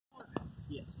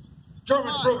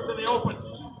German troops in the open.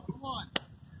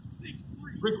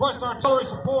 Request artillery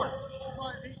support.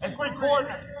 And grid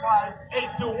coordinates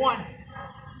 5821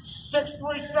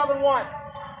 6371.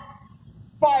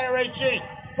 Fire HE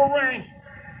for range.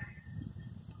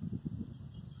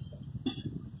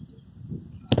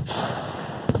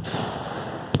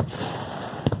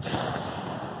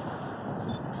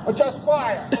 Adjust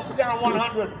fire. Down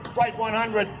 100, right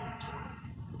 100.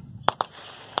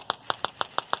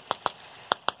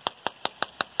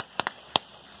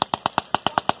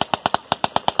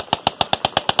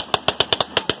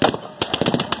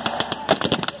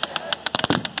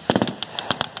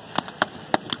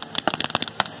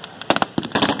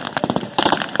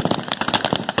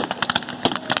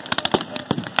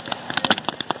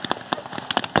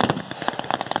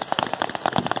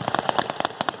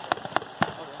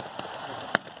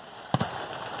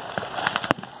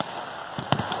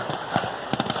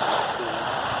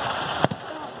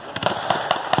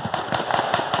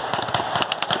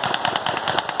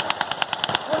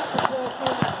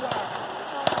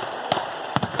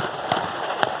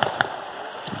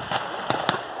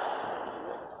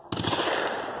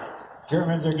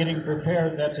 Germans are getting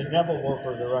prepared. That's a Neville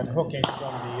worker they're unhooking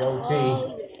from the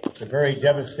OT. It's a very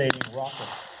devastating rocket,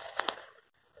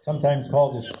 sometimes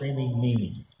called the Screaming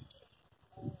Mimi.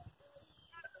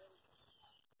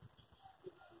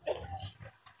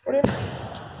 What do you mean?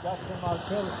 Got some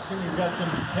artillery, you've got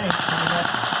some tanks coming up,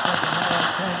 like another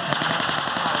tank coming up.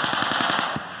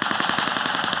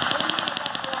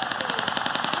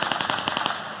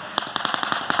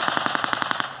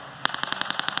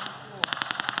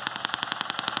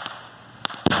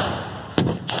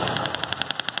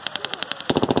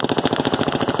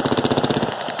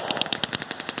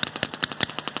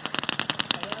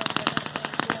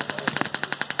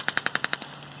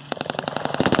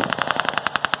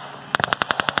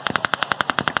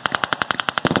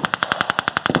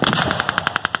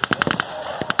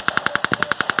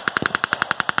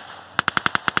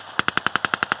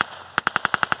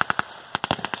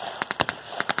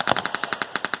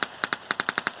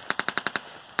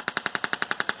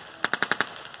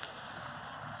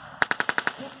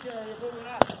 You're moving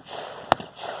up.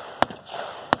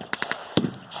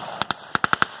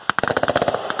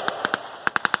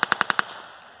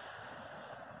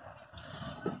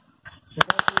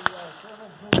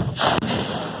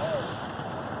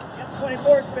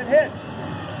 M24's been hit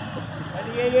by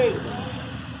the AA.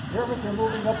 Germans are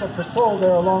moving up a patrol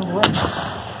there along the road.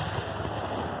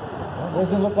 Well,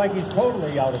 doesn't look like he's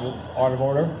totally out of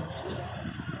order.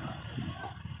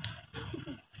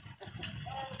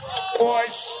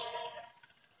 Boys.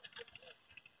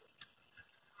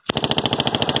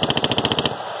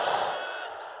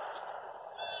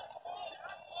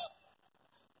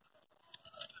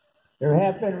 There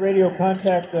have been radio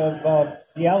contact of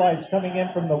the Allies coming in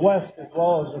from the west as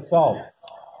well as the south.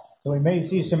 So we may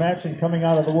see some action coming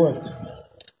out of the woods.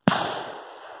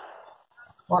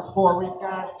 Mark 4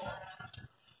 recon.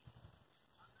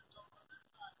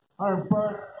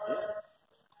 101st.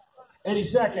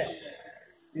 82nd.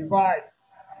 Divide.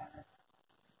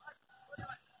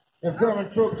 The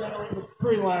German troops entering the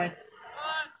tree line.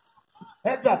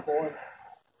 Heads up, boys.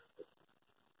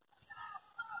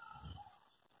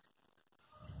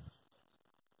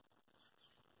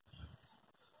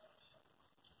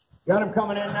 Got him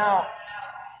coming in now.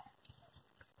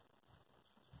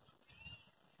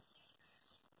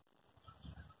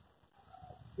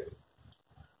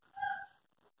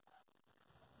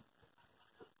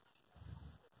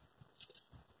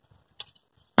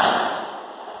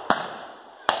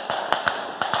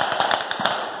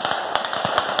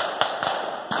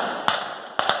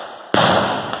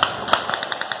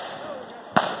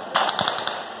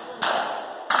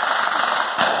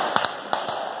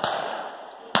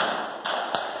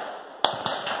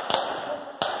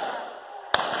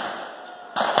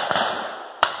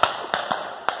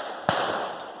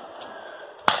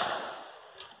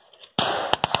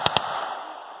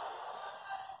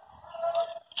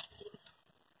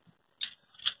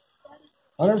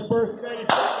 First, 82nd, we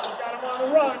got him on the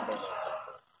run.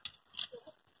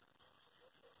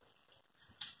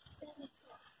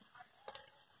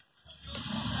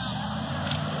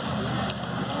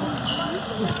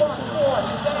 This is Fox 4.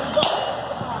 He's got him up.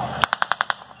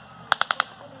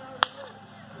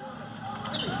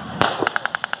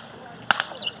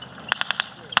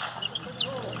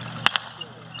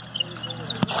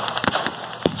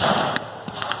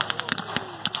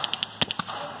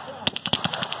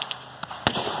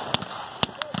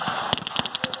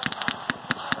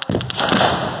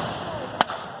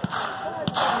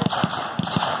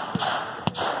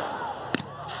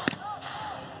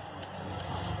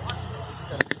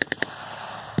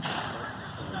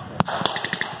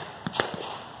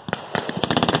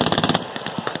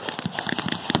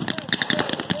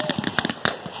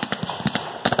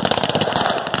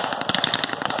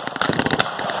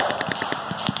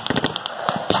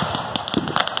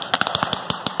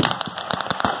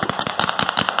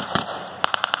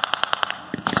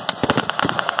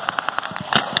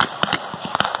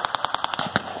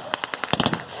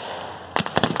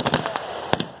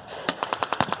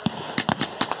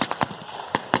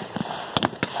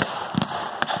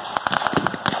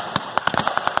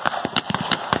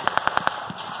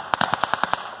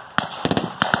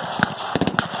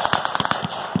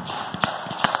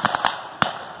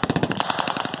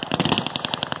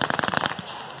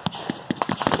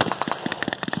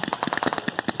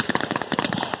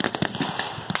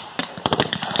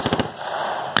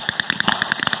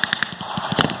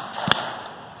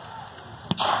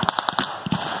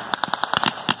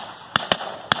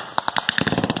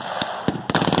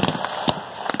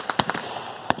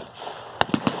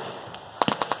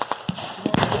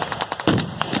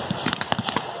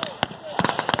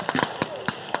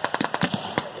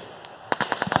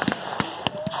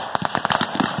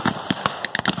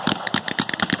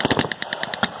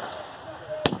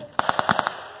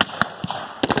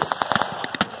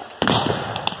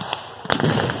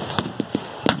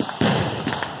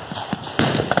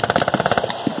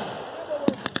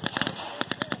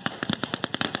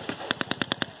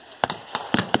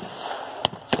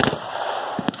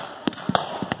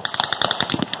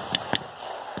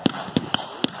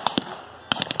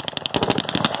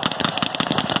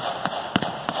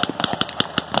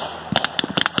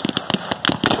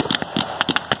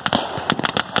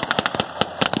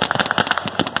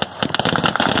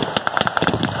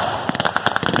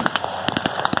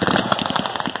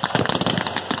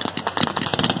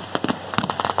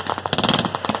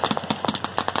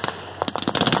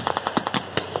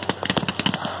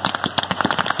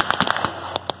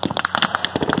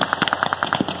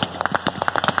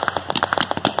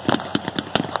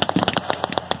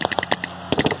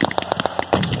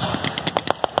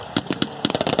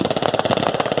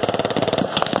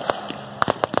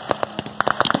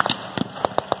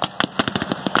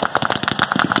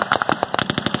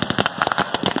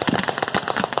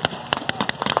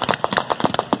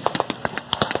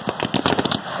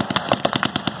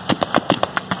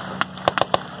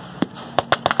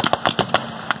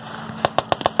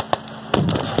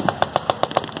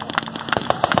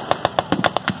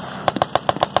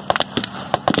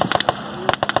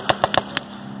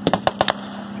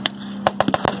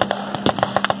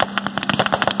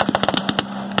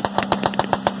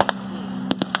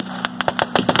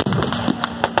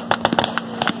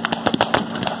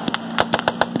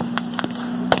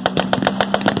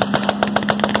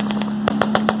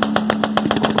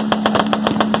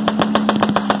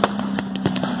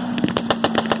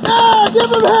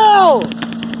 give him hell!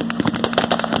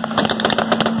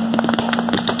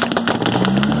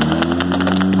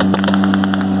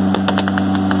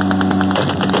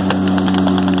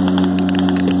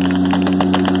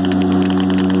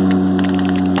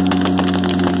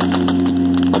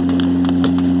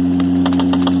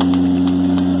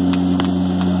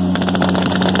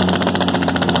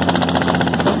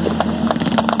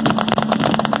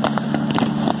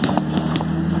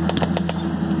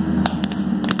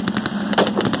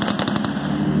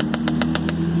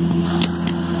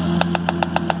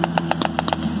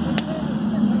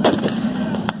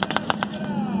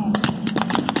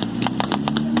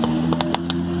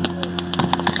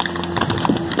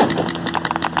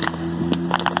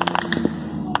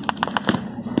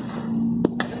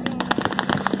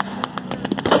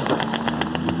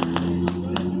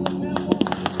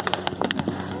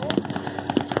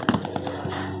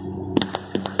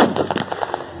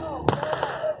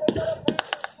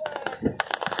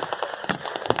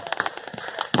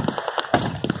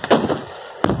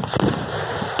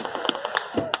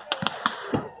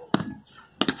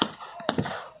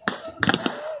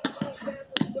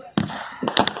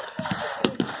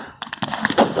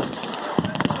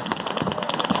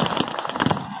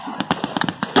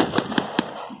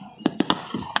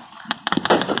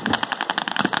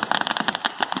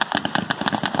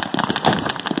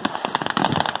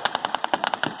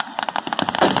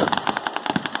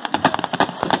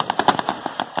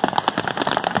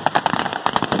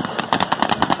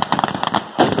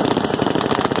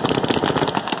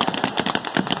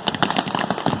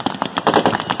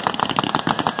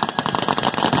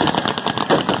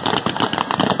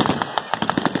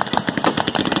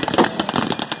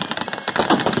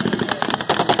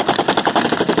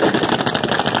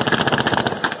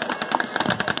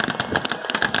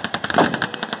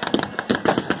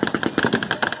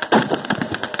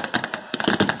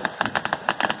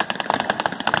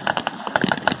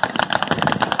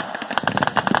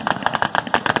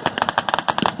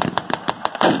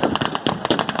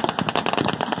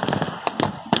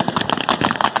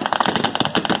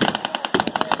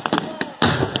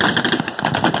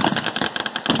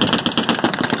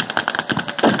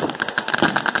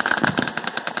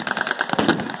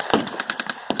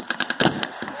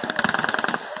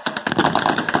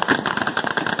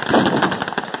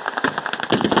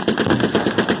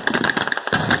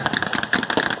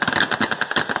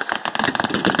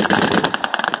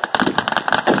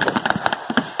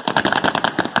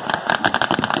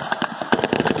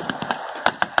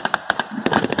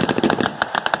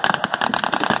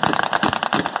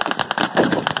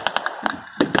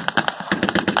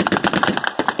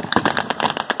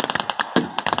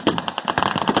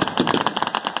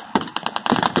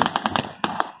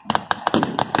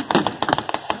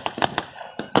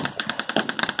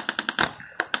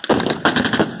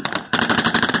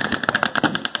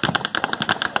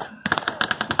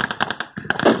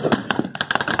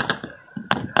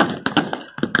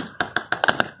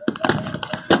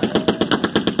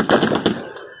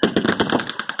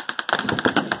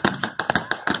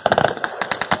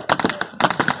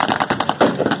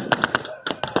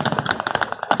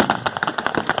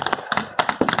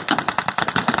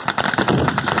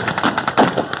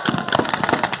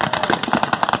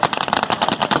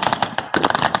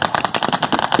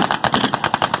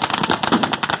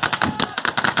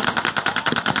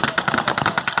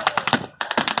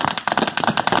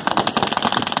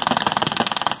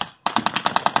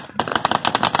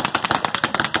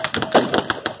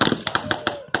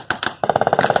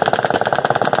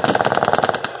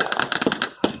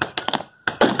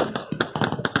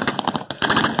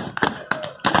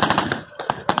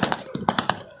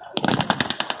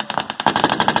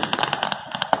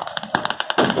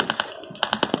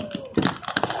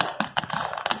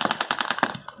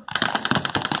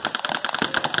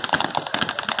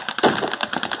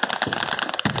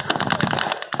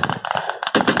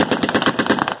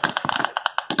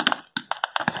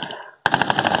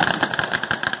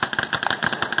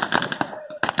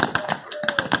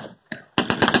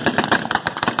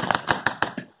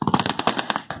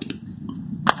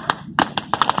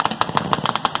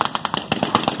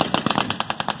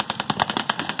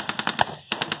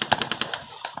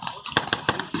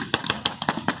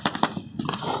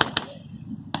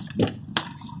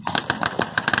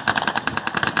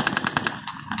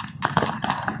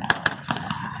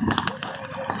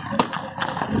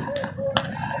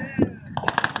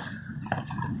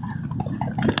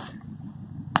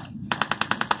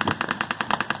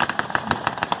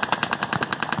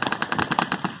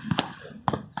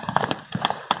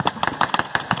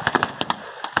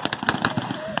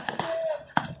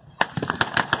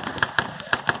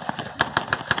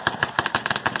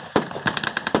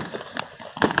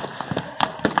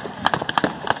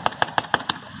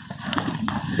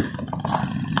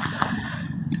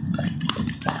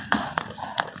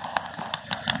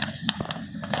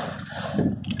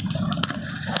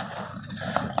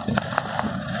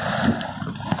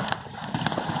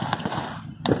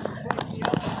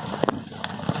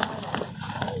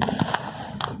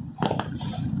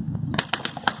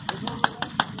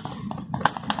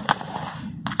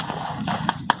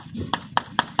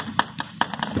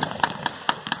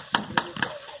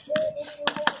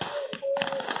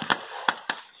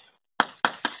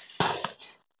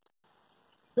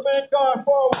 Command car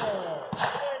forward.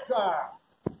 Command car.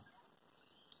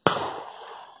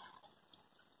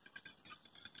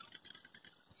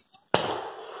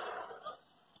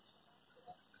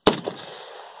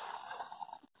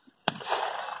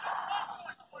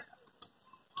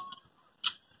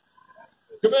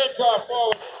 Command car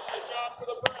forward. This is the job for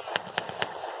the Browns.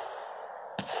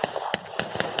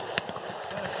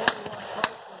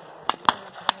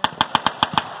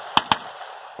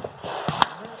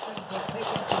 Americans have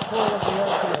taken control of the